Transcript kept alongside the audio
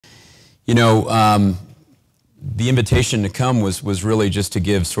You know, the invitation to come was really just to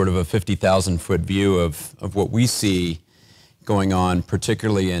give sort of a 50,000-foot view of what we see going on,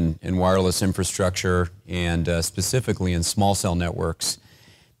 particularly in wireless infrastructure and specifically in small cell networks,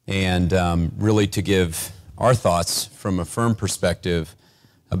 and really to give our thoughts from a firm perspective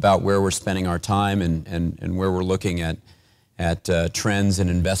about where we're spending our time and where we're looking at trends and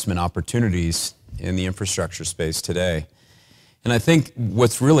investment opportunities in the infrastructure space today. And I think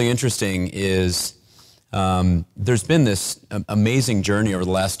what's really interesting is there's been this amazing journey over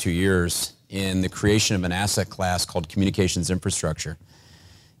the last 2 years in the creation of an asset class called communications infrastructure.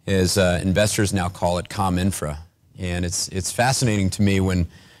 As investors now call it comm infra. And it's fascinating to me when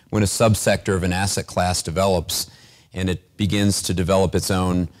a subsector of an asset class develops and it begins to develop its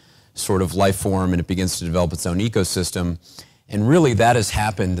own sort of life form and it begins to develop its own ecosystem. And really that has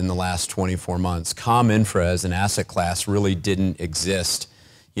happened in the last 24 months. Comm infra as an asset class really didn't exist,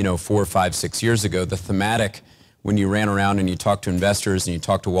 4, 5, 6 years ago. The thematic when you ran around and you talked to investors and you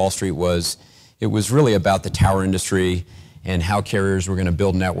talked to Wall Street it was really about the tower industry and how carriers were going to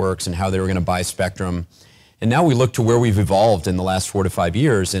build networks and how they were going to buy spectrum. And now we look to where we've evolved in the last 4 to 5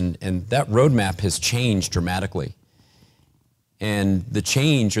 years, and that roadmap has changed dramatically. And the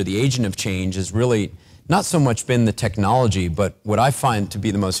change, or the agent of change, has really not so much been the technology, but what I find to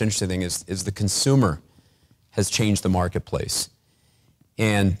be the most interesting thing is the consumer has changed the marketplace.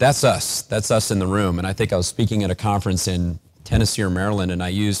 And that's us in the room. And I think I was speaking at a conference in Tennessee or Maryland, and I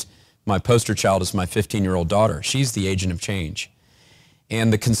used my poster child as my 15-year-old daughter. She's the agent of change.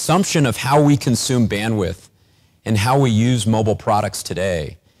 And the consumption of how we consume bandwidth and how we use mobile products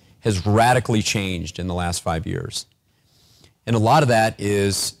today has radically changed in the last 5 years. And a lot of that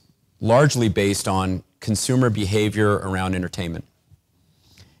is largely based on consumer behavior around entertainment.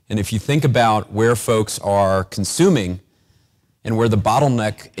 And if you think about where folks are consuming and where the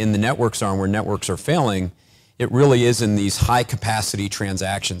bottleneck in the networks are and where networks are failing, it really is in these high capacity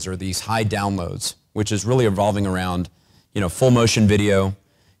transactions or these high downloads, which is really evolving around, full motion video,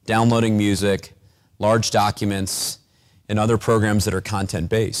 downloading music, large documents, and other programs that are content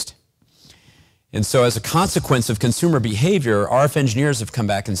based. And so as a consequence of consumer behavior, RF engineers have come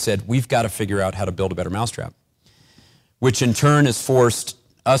back and said, we've got to figure out how to build a better mousetrap, which in turn has forced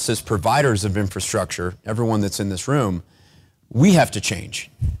us as providers of infrastructure, everyone that's in this room, we have to change.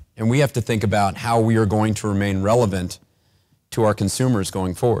 And we have to think about how we are going to remain relevant to our consumers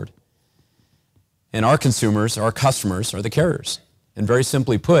going forward. And our consumers, our customers, are the carriers. And very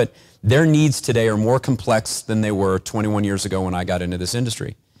simply put, their needs today are more complex than they were 21 years ago when I got into this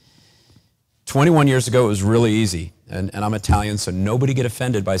industry. 21 years ago, it was really easy. And I'm Italian, so nobody get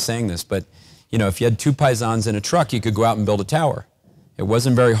offended by saying this. But, if you had 2 paisans in a truck, you could go out and build a tower. It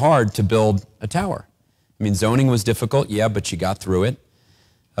wasn't very hard to build a tower. I mean, zoning was difficult, yeah, but you got through it.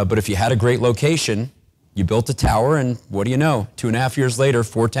 But if you had a great location, you built a tower, and what do you know? 2.5 years later,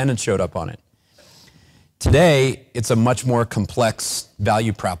 4 tenants showed up on it. Today, it's a much more complex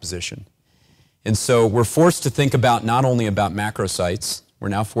value proposition. And so we're forced to think about not only about macro sites, we're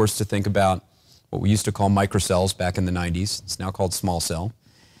now forced to think about what we used to call microcells back in the 90s. It's now called small cell.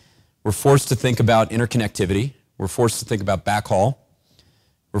 We're forced to think about interconnectivity. We're forced to think about backhaul.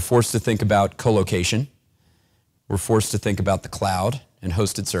 We're forced to think about co-location. We're forced to think about the cloud and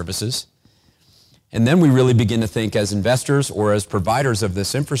hosted services. And then we really begin to think as investors or as providers of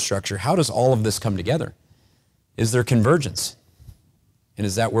this infrastructure, how does all of this come together? Is there convergence? And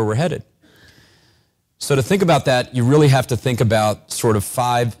is that where we're headed? So to think about that, you really have to think about sort of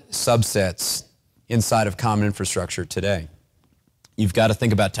 5 subsets inside of common infrastructure today. You've got to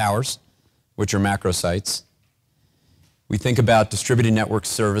think about towers, which are macro sites. We think about distributed network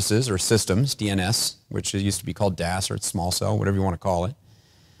services or systems, DNS, which used to be called DAS or it's small cell, whatever you want to call it.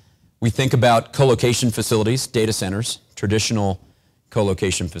 We think about co-location facilities, data centers, traditional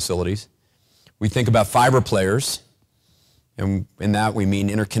co-location facilities. We think about fiber players, and in that we mean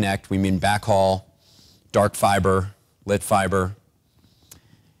interconnect, we mean backhaul, dark fiber, lit fiber.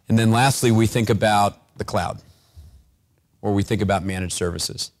 And then lastly, we think about the cloud, or we think about managed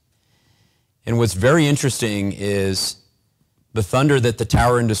services. And what's very interesting is the thunder that the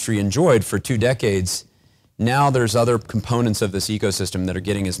tower industry enjoyed for 2 decades, now there's other components of this ecosystem that are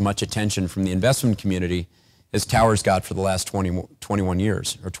getting as much attention from the investment community as towers got for the last 21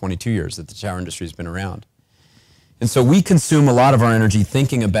 years or 22 years that the tower industry has been around. And so we consume a lot of our energy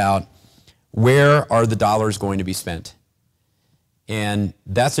thinking about where are the dollars going to be spent. And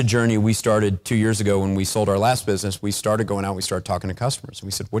that's a journey we started 2 years ago when we sold our last business. We started going out, we started talking to customers.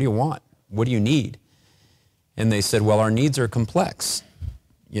 We said, what do you want? What do you need? And they said, well, our needs are complex.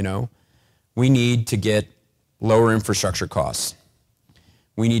 We need to get lower infrastructure costs.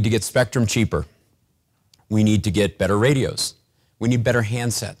 We need to get spectrum cheaper. We need to get better radios. We need better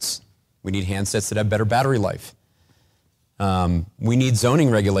handsets. We need handsets that have better battery life. We need zoning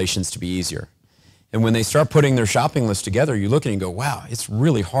regulations to be easier. And when they start putting their shopping list together, you look at it and go, wow, it's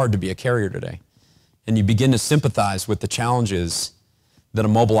really hard to be a carrier today. And you begin to sympathize with the challenges that a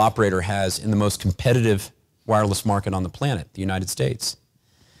mobile operator has in the most competitive wireless market on the planet, the United States.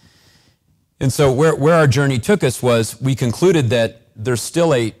 And so where our journey took us was we concluded that there's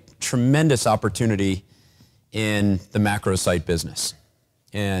still a tremendous opportunity in the macro site business.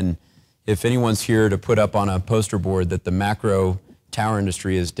 And if anyone's here to put up on a poster board that the macro tower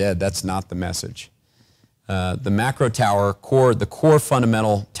industry is dead, that's not the message. The macro tower, the core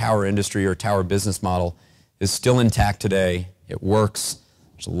fundamental tower industry or tower business model is still intact today. It works.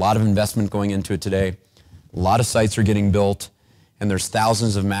 There's a lot of investment going into it today. A lot of sites are getting built, and there's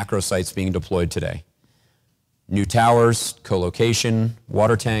thousands of macro sites being deployed today. New towers, co-location,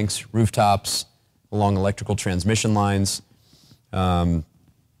 water tanks, rooftops, along electrical transmission lines.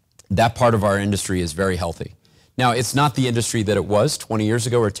 That part of our industry is very healthy. Now, it's not the industry that it was 20 years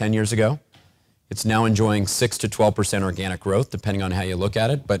ago or 10 years ago. It's now enjoying 6 to 12% organic growth, depending on how you look at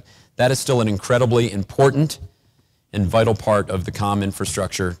it, but that is still an incredibly important and vital part of the comm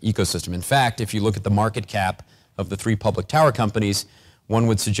infrastructure ecosystem. In fact, if you look at the market cap of the 3 public tower companies, one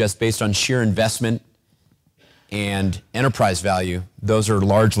would suggest based on sheer investment and enterprise value, those are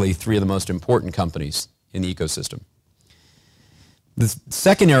largely 3 of the most important companies in the ecosystem. The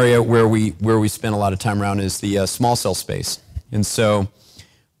second area where we spend a lot of time around is the small cell space. And so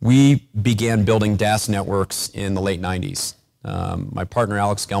we began building DAS networks in the late 90s. My partner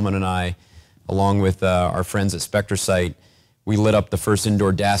Alex Gelman and I, along with our friends at SpectraSite, we lit up the first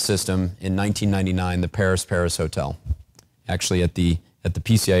indoor DAS system in 1999, the Paris Hotel, actually at the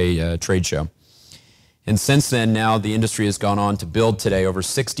PCI trade show. And since then, now the industry has gone on to build today over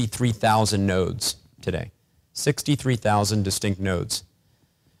 63,000 nodes today. 63,000 distinct nodes,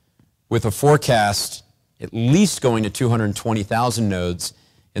 with a forecast at least going to 220,000 nodes,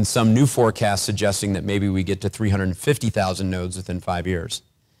 and some new forecasts suggesting that maybe we get to 350,000 nodes within 5 years.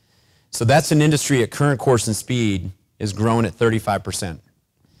 So that's an industry at current course and speed is growing at 35%.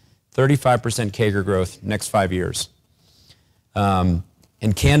 35% CAGR growth next 5 years. And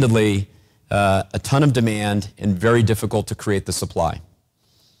candidly, a ton of demand and very difficult to create the supply.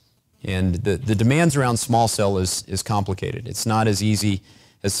 And the demands around small cell is complicated. It's not as easy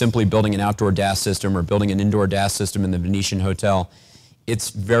as simply building an outdoor DAS system or building an indoor DAS system in the Venetian Hotel. It's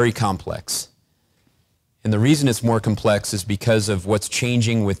very complex. And the reason it's more complex is because of what's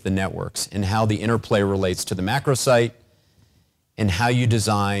changing with the networks and how the interplay relates to the macro site and how you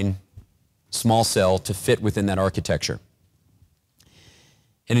design small cell to fit within that architecture.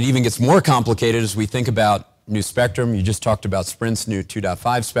 And it even gets more complicated as we think about new spectrum. You just talked about Sprint's new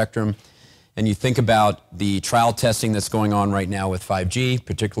 2.5 spectrum, and you think about the trial testing that's going on right now with 5G,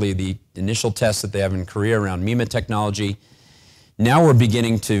 particularly the initial tests that they have in Korea around MIMA technology. Now we're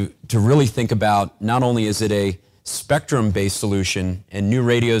beginning to really think about not only is it a spectrum-based solution and new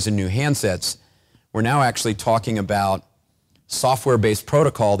radios and new handsets, we're now actually talking about software-based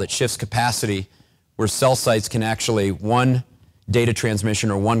protocol that shifts capacity where cell sites can actually, one data transmission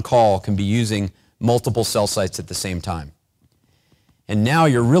or one call can be using multiple cell sites at the same time. And now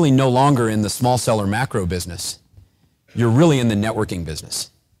you're really no longer in the small cell or macro business. You're really in the networking business.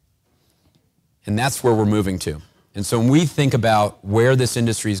 And that's where we're moving to. And so when we think about where this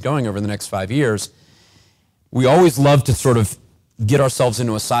industry is going over the next 5 years, we always love to sort of get ourselves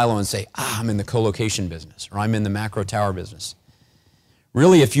into a silo and say, I'm in the co-location business, or I'm in the macro tower business.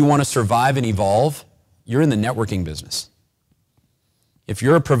 Really, if you want to survive and evolve, you're in the networking business. If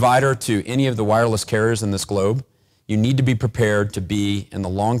you're a provider to any of the wireless carriers in this globe, you need to be prepared to be in the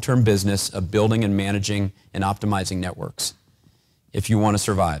long-term business of building and managing and optimizing networks if you want to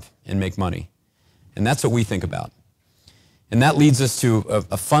survive and make money. And that's what we think about. And that leads us to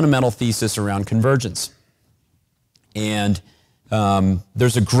a fundamental thesis around convergence. And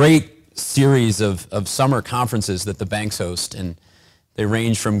there's a great series of summer conferences that the banks host, and they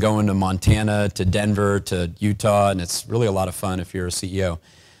range from going to Montana to Denver to Utah, and it's really a lot of fun if you're a CEO.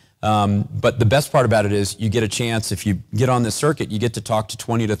 But the best part about it is you get a chance, if you get on this circuit, you get to talk to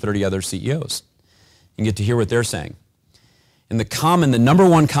 20 to 30 other CEOs and get to hear what they're saying. And the number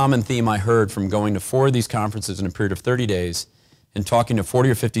one common theme I heard from going to 4 of these conferences in a period of 30 days and talking to 40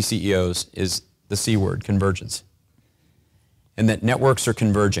 or 50 CEOs is the C word, convergence. And that networks are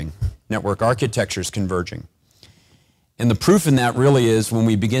converging, network architecture is converging. And the proof in that really is when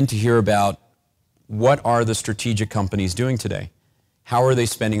we begin to hear about what are the strategic companies doing today? How are they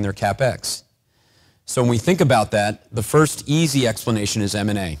spending their CapEx? So when we think about that, the first easy explanation is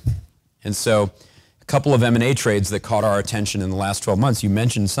M&A. And so a couple of M&A trades that caught our attention in the last 12 months, you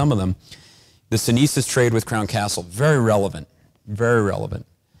mentioned some of them. The Synesis trade with Crown Castle, very relevant, very relevant.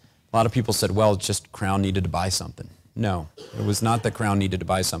 A lot of people said, well, just Crown needed to buy something. No, it was not that Crown needed to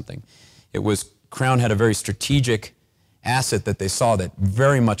buy something. It was Crown had a very strategic asset that they saw that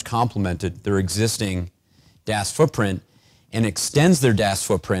very much complemented their existing DAS footprint and extends their DAS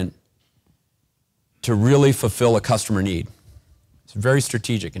footprint to really fulfill a customer need. It's very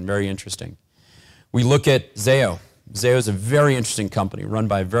strategic and very interesting. We look at Zayo. Zayo is a very interesting company run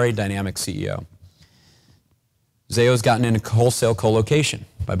by a very dynamic CEO. Zayo's gotten into wholesale co-location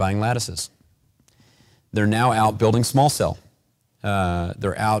by buying lattices. They're now out building small cell.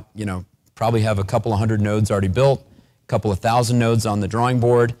 They're out, probably have a couple of hundred nodes already built, a couple of thousand nodes on the drawing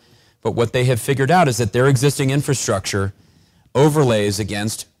board. But what they have figured out is that their existing infrastructure overlays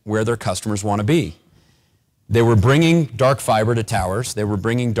against where their customers want to be. They were bringing dark fiber to towers. They were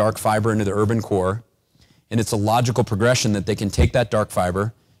bringing dark fiber into the urban core. And it's a logical progression that they can take that dark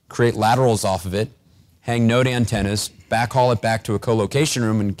fiber, create laterals off of it, hang node antennas, backhaul it back to a co-location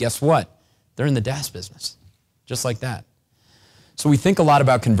room, and guess what? They're in the DAS business, just like that. So we think a lot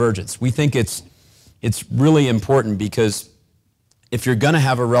about convergence. We think it's really important because if you're going to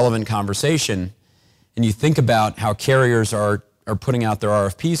have a relevant conversation and you think about how carriers are putting out their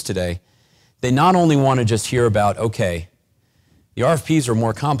RFPs today, they not only want to just hear about, okay, the RFPs are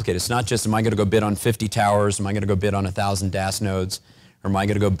more complicated. It's not just, am I going to go bid on 50 towers? Am I going to go bid on 1,000 DAS nodes? Or am I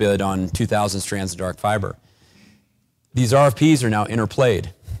going to go bid on 2,000 strands of dark fiber? These RFPs are now interplayed,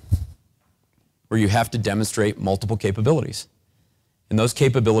 where you have to demonstrate multiple capabilities. And those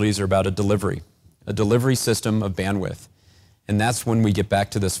capabilities are about a delivery system of bandwidth. And that's when we get back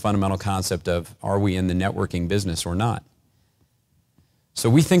to this fundamental concept of, are we in the networking business or not? So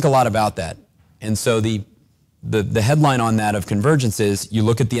we think a lot about that. And so the headline on that of convergence is, you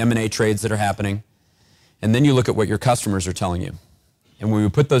look at the M&A trades that are happening, and then you look at what your customers are telling you. And when we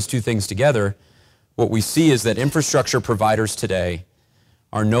put those two things together, what we see is that infrastructure providers today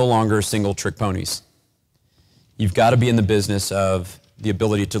are no longer single trick ponies. You've got to be in the business of the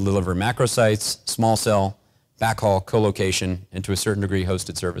ability to deliver macro sites, small cell, backhaul, co-location, and to a certain degree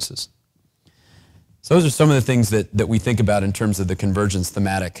hosted services. So those are some of the things that we think about in terms of the convergence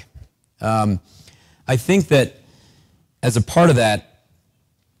thematic. I think that as a part of that,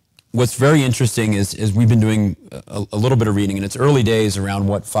 what's very interesting is we've been doing a little bit of reading, and it's early days around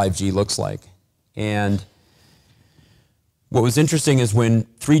what 5G looks like. And what was interesting is when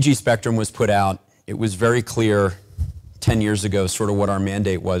 3G spectrum was put out, it was very clear 10 years ago sort of what our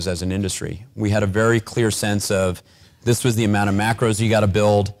mandate was as an industry. We had a very clear sense of, this was the amount of macros you got to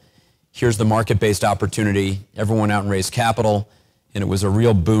build, here's the market-based opportunity, everyone went out and raised capital, and it was a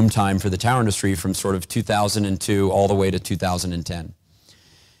real boom time for the tower industry from sort of 2002 all the way to 2010.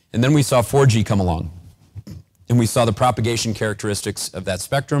 And then we saw 4G come along, and we saw the propagation characteristics of that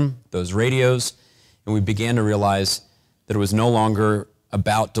spectrum, those radios, and we began to realize that it was no longer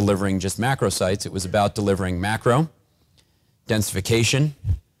about delivering just macro sites, it was about delivering macro, densification,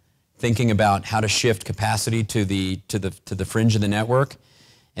 thinking about how to shift capacity to the fringe of the network.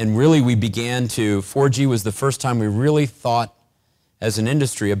 And really 4G was the first time we really thought as an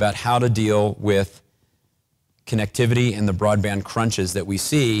industry about how to deal with connectivity and the broadband crunches that we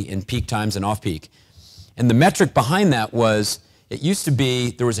see in peak times and off-peak. And the metric behind that was, it used to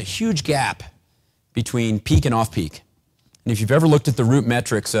be there was a huge gap between peak and off-peak. And if you've ever looked at the root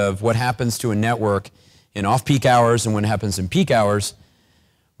metrics of what happens to a network in off-peak hours and what happens in peak hours,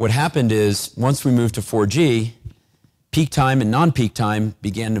 what happened is once we moved to 4G, peak time and non-peak time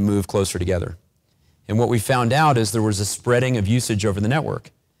began to move closer together. And what we found out is there was a spreading of usage over the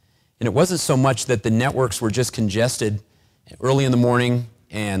network. And it wasn't so much that the networks were just congested early in the morning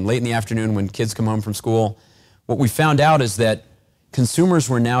and late in the afternoon when kids come home from school. What we found out is that consumers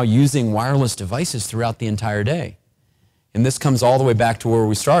were now using wireless devices throughout the entire day. And this comes all the way back to where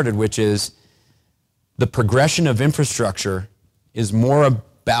we started, which is the progression of infrastructure is more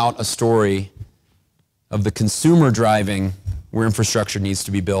about a story of the consumer driving where infrastructure needs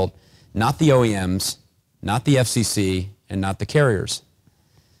to be built, not the OEMs, not the FCC, and not the carriers.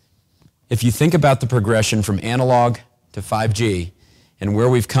 If you think about the progression from analog to 5G and where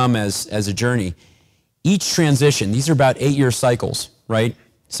we've come as a journey, each transition, these are about 8-year cycles, right?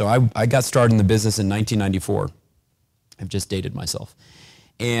 So I got started in the business in 1994. I've just dated myself.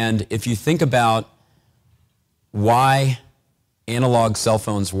 And if you think about why analog cell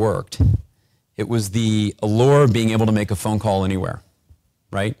phones worked, it was the allure of being able to make a phone call anywhere,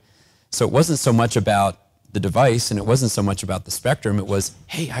 right? So it wasn't so much about the device and it wasn't so much about the spectrum, it was,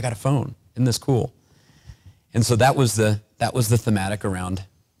 hey, I got a phone, isn't this cool? And so that was the thematic around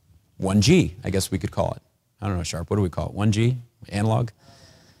 1G, I guess we could call it. I don't know, Sharp, what do we call it? 1G? Analog?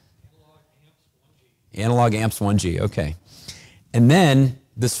 Analog amps 1G, okay. And then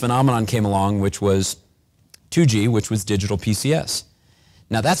this phenomenon came along, which was 2G, which was digital PCS.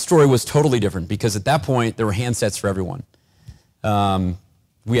 Now that story was totally different because at that point there were handsets for everyone.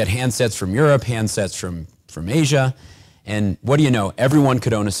 We had handsets from Europe, handsets from Asia, and what do you know? Everyone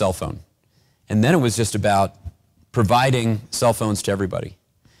could own a cell phone. And then it was just about providing cell phones to everybody.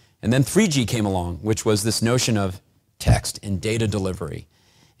 And then 3G came along, which was this notion of text and data delivery.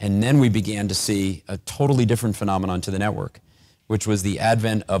 And then we began to see a totally different phenomenon to the network, which was the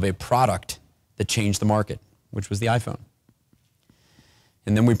advent of a product that changed the market, which was the iPhone.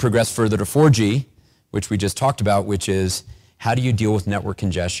 And then we progressed further to 4G, which we just talked about, which is how do you deal with network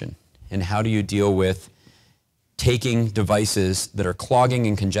congestion? And how do you deal with taking devices that are clogging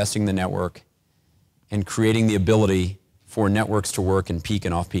and congesting the network and creating the ability for networks to work in peak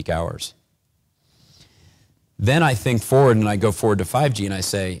and off-peak hours? Then I think forward and I go forward to 5G and I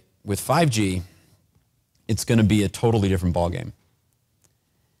say, with 5G, it's going to be a totally different ballgame.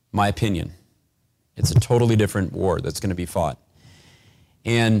 My opinion. It's a totally different war that's going to be fought.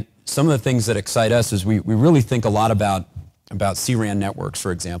 And some of the things that excite us is we really think a lot about C-RAN networks,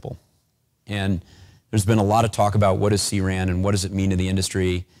 for example. And there's been a lot of talk about what is C-RAN and what does it mean to the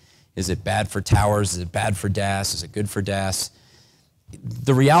industry. Is it bad for towers? Is it bad for DAS? Is it good for DAS?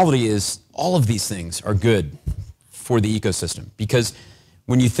 The reality is all of these things are good for the ecosystem because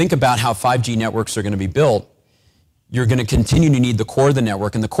when you think about how 5G networks are going to be built, you're going to continue to need the core of the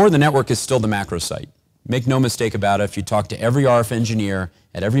network, and the core of the network is still the macro site. Make no mistake about it, if you talk to every RF engineer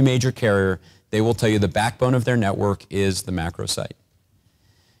at every major carrier, they will tell you the backbone of their network is the macro site.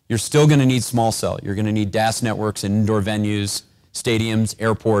 You're still going to need small cell. You're going to need DAS networks in indoor venues, stadiums,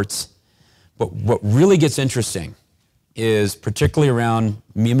 airports. But what really gets interesting is, particularly around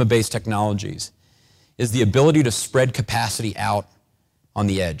MIMO-based technologies, is the ability to spread capacity out on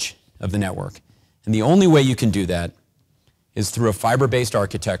the edge of the network. And the only way you can do that is through a fiber-based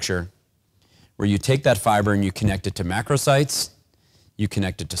architecture where you take that fiber and you connect it to macro sites, you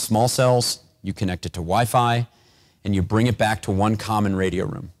connect it to small cells, you connect it to Wi-Fi, and you bring it back to one common radio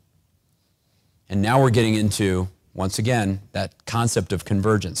room. And now we're getting into, once again, that concept of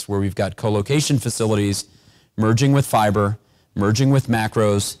convergence, where we've got co-location facilities merging with fiber, merging with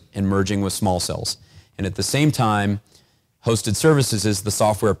macros, and merging with small cells. And at the same time, hosted services is the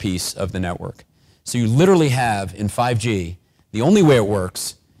software piece of the network. So you literally have, in 5G, the only way it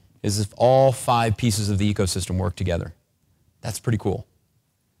works is if all 5 pieces of the ecosystem work together. That's pretty cool.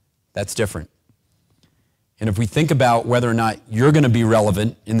 That's different. And if we think about whether or not you're going to be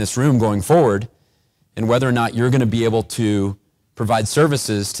relevant in this room going forward, and whether or not you're going to be able to provide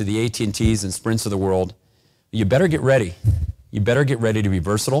services to the AT&Ts and Sprints of the world, you better get ready. You better get ready to be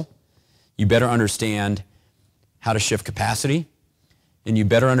versatile. You better understand how to shift capacity, and you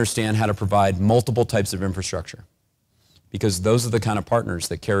better understand how to provide multiple types of infrastructure, because those are the kind of partners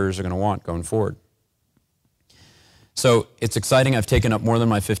that carriers are going to want going forward. So it's exciting. I've taken up more than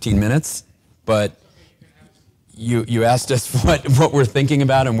my 15 minutes, but you asked us what we're thinking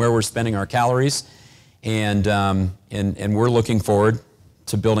about and where we're spending our calories, and we're looking forward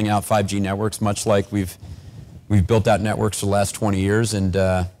to building out 5G networks, much like we've built out networks for the last 20 years, and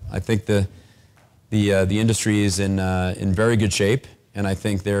I think the industry is in very good shape, and I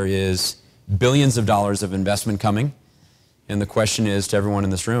think there is billions of dollars of investment coming, and the question is to everyone in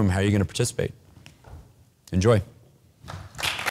this room, how are you going to participate? Enjoy.